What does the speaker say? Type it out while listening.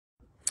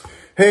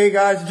Hey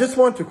guys, just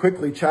want to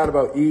quickly chat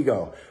about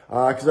ego,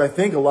 because I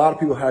think a lot of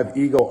people have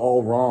ego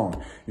all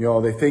wrong.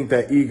 They think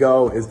that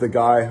ego is the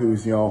guy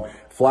who's,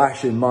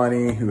 flashing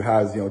money, who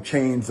has,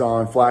 chains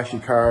on, flashy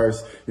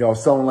cars,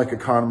 someone like a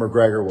Conor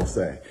McGregor will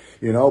say,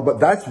 but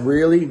that's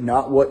really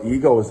not what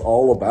ego is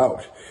all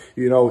about.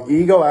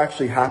 Ego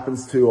actually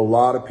happens to a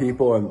lot of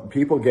people, and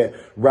people get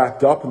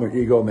wrapped up in their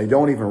ego and they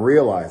don't even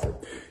realize it.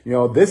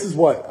 This is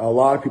what a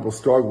lot of people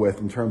struggle with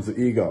in terms of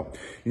ego.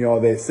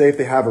 They say if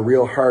they have a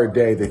real hard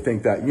day, they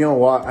think that,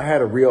 I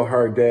had a real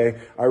hard day.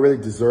 I really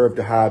deserve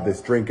to have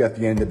this drink at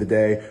the end of the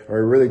day, or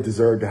I really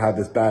deserve to have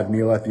this bad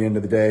meal at the end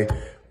of the day.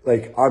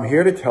 I'm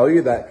here to tell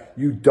you that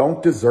you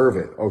don't deserve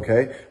it,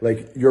 okay?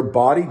 Your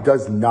body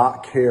does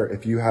not care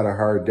if you had a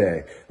hard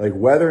day.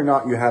 Whether or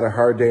not you had a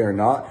hard day or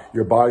not,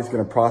 your body's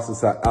going to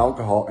process that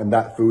alcohol and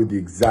that food the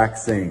exact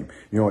same.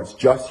 It's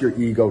just your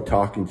ego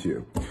talking to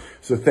you.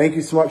 So thank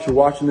you so much for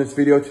watching this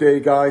video today,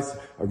 guys.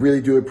 I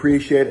really do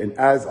appreciate it. And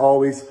as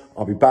always,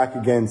 I'll be back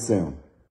again soon.